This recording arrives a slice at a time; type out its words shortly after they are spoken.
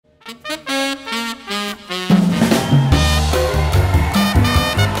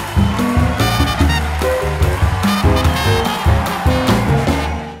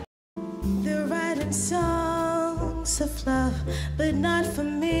They're writing songs of love, but not for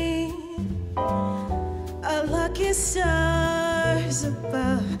me. Our lucky stars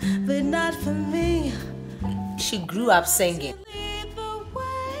above, but not for me. She grew up singing,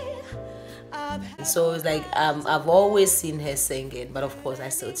 so it's like I've always seen her singing, but of course I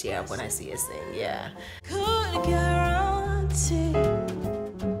still tear up when I see her sing. Yeah, Could guarantee.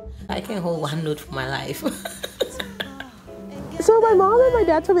 I can hold one note for my life. So my mom and my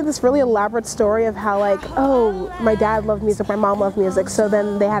dad told me this really elaborate story of how, like, oh, my dad loved music, my mom loved music, so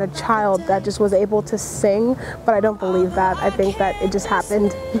then they had a child that just was able to sing, but I don't believe that. I think that it just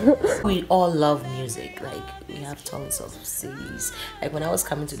happened. We all love music. Like, we have tons of CDs. Like, when I was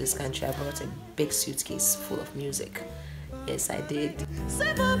coming to this country, I brought a big suitcase full of music. Yes, I did.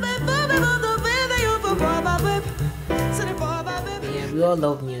 Yeah, we all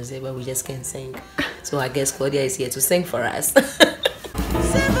love music, but we just can't sing. So I guess Claudia is here to sing for us.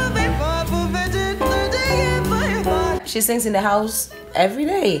 She sings in the house every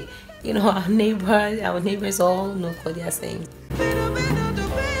day. You know, our neighbors all know Claudia sings.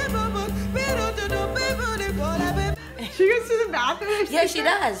 She goes to the bathroom? Yeah, she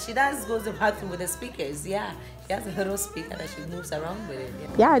does. She does go to the bathroom with the speakers. Yeah, she has a little speaker that she moves around with it.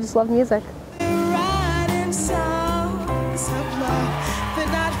 Yeah, I just love music.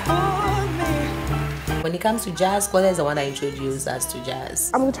 When it comes to jazz, Claudia is the one that introduced us to jazz.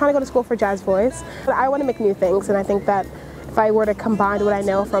 I'm trying to go to school for jazz voice, but I want to make new things, and I think that if I were to combine what I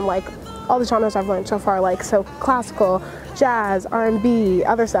know from like all the genres I've learned so far, like so classical, jazz, R&B,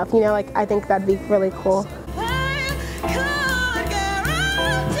 other stuff, you know, like I think that'd be really cool.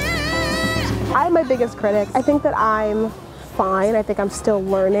 I'm my biggest critic. I think that I'm fine. I think I'm still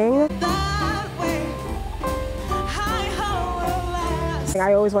learning.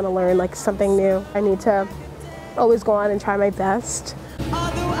 I always want to learn like something new. I need to always go on and try my best.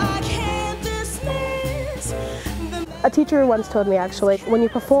 A teacher once told me, actually, when you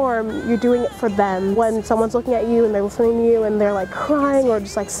perform, you're doing it for them. When someone's looking at you and they're listening to you and they're like crying or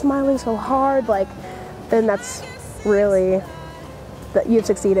just like smiling so hard, like, then that's really, that you've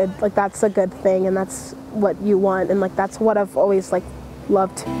succeeded. Like, that's a good thing, and that's what you want, and like that's what I've always like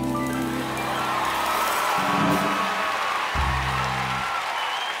loved.